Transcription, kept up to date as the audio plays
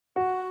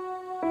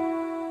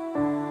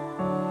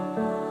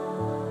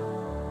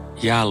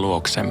Jää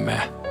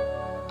luoksemme.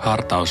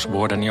 Hartaus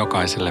vuoden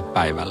jokaiselle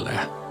päivälle.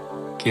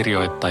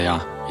 Kirjoittaja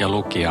ja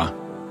lukija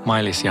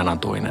Mailis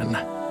Janatuinen.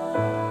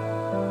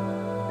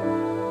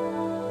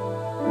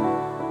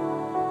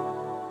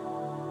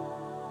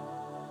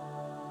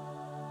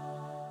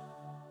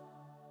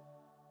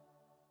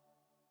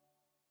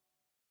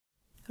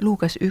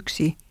 Luukas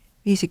 1,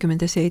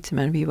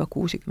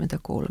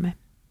 57-63.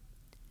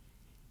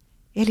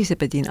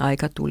 Elisabetin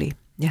aika tuli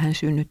ja hän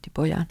synnytti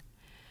pojan.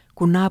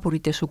 Kun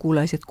naapurit ja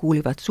sukulaiset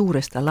kuulivat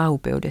suuresta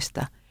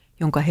laupeudesta,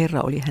 jonka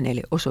Herra oli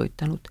hänelle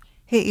osoittanut,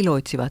 he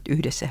iloitsivat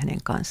yhdessä hänen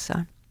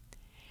kanssaan.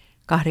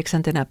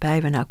 8.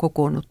 päivänä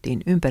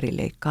kokoonnuttiin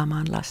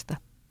ympärileikkaamaan lasta.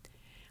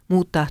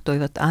 Muut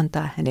tahtoivat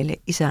antaa hänelle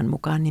isän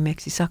mukaan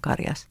nimeksi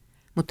Sakarias,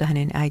 mutta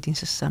hänen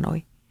äitinsä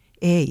sanoi,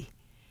 ei,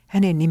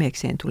 hänen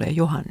nimekseen tulee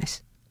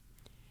Johannes.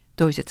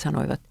 Toiset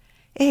sanoivat,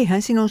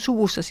 eihän sinun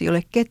suvussasi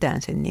ole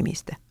ketään sen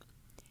nimistä.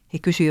 He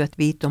kysyivät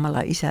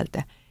viittomalla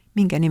isältä,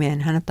 minkä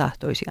nimen hän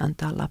tahtoisi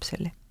antaa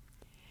lapselle.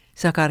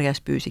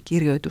 Sakarias pyysi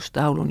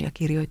kirjoitustaulun ja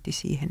kirjoitti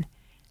siihen,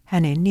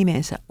 hänen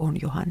nimensä on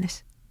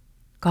Johannes.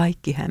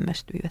 Kaikki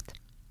hämmästyivät.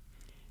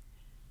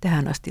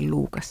 Tähän asti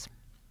Luukas.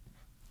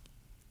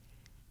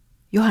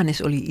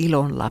 Johannes oli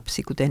ilon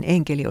lapsi, kuten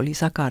enkeli oli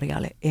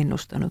Sakarialle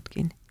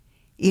ennustanutkin.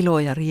 Ilo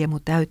ja riemu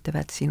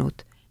täyttävät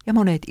sinut, ja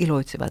monet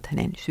iloitsevat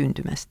hänen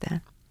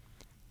syntymästään.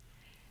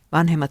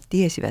 Vanhemmat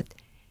tiesivät,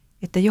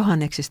 että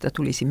Johanneksesta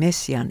tulisi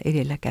Messiaan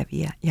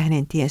edelläkävijä ja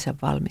hänen tiensä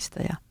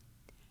valmistaja.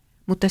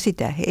 Mutta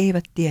sitä he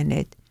eivät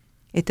tienneet,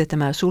 että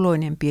tämä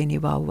suloinen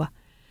pieni vauva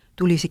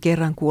tulisi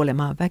kerran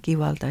kuolemaan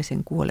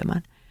väkivaltaisen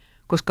kuoleman,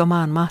 koska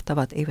maan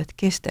mahtavat eivät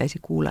kestäisi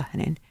kuulla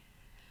hänen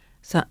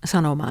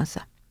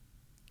sanomaansa.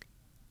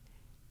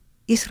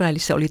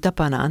 Israelissa oli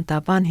tapana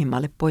antaa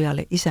vanhimmalle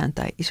pojalle isän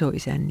tai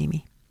isoisän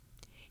nimi.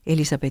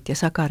 Elisabet ja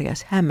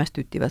Sakarias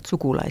hämmästyttivät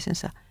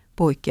sukulaisensa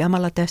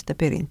poikkeamalla tästä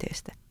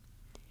perinteestä.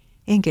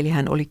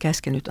 Enkelihän oli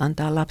käskenyt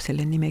antaa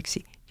lapselle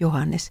nimeksi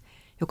Johannes,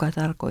 joka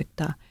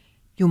tarkoittaa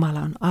Jumala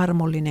on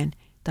armollinen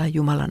tai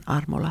Jumalan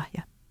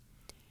armolahja.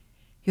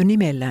 Jo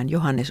nimellään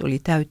Johannes oli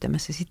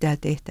täyttämässä sitä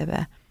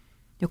tehtävää,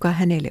 joka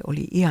hänelle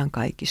oli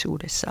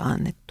iankaikkisuudessa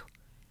annettu.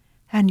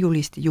 Hän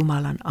julisti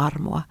Jumalan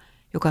armoa,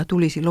 joka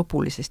tulisi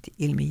lopullisesti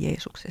ilmi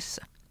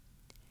Jeesuksessa.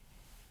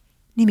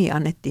 Nimi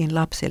annettiin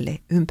lapselle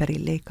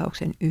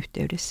ympärileikkauksen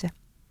yhteydessä.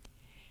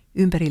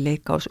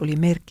 Ympärileikkaus oli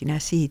merkkinä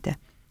siitä,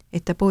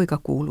 että poika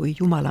kuului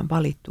Jumalan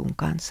valittuun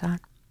kansaan.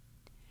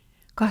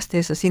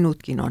 Kasteessa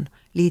sinutkin on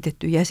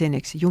liitetty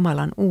jäseneksi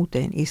Jumalan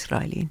uuteen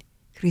Israeliin,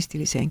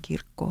 kristilliseen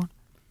kirkkoon.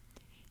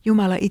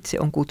 Jumala itse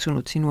on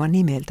kutsunut sinua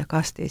nimeltä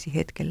kasteesi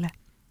hetkellä.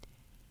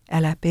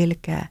 Älä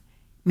pelkää,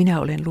 minä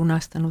olen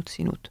lunastanut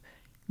sinut,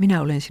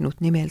 minä olen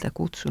sinut nimeltä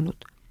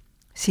kutsunut,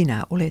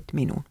 sinä olet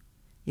minun.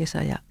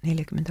 Jesaja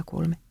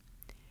 43.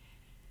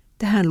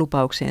 Tähän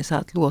lupaukseen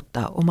saat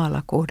luottaa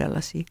omalla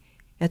kohdallasi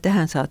ja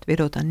tähän saat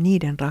vedota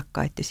niiden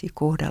rakkaittesi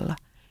kohdalla,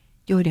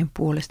 joiden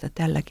puolesta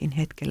tälläkin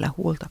hetkellä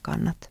huolta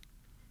kannat.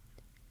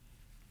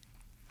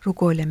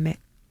 Rukoilemme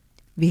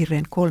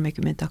virren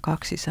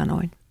 32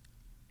 sanoin.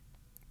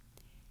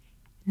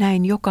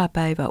 Näin joka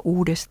päivä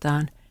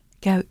uudestaan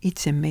käy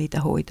itse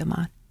meitä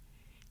hoitamaan,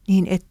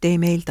 niin ettei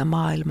meiltä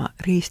maailma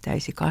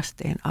riistäisi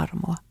kasteen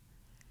armoa.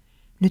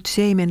 Nyt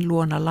seimen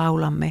luona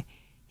laulamme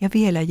ja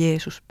vielä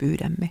Jeesus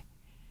pyydämme.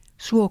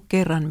 Suo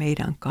kerran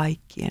meidän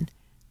kaikkien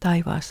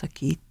taivaassa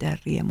kiittää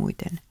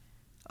riemuiten.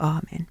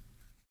 Aamen.